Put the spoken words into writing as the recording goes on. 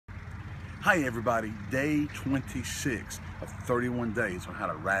Hi everybody, day 26 of 31 days on how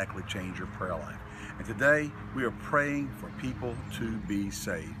to radically change your prayer life. And today we are praying for people to be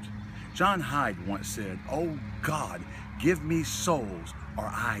saved. John Hyde once said, "Oh God, give me souls or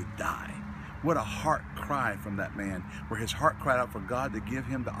I die." What a heart cry from that man, where his heart cried out for God to give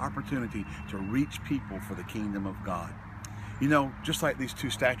him the opportunity to reach people for the kingdom of God. You know, just like these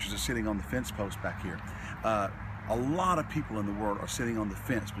two statues are sitting on the fence post back here, a lot of people in the world are sitting on the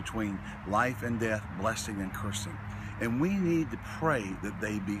fence between life and death, blessing and cursing. And we need to pray that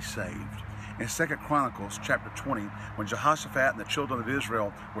they be saved. In 2 Chronicles chapter 20, when Jehoshaphat and the children of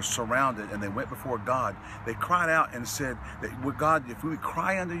Israel were surrounded and they went before God, they cried out and said that, "God, if we would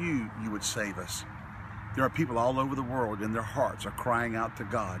cry unto you, you would save us." There are people all over the world in their hearts are crying out to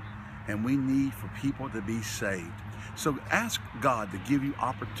God, and we need for people to be saved. So ask God to give you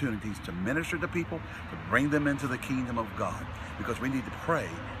opportunities to minister to people, to bring them into the kingdom of God, because we need to pray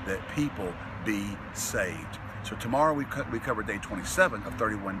that people be saved. So tomorrow we cover day 27 of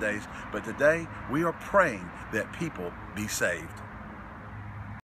 31 days, but today we are praying that people be saved.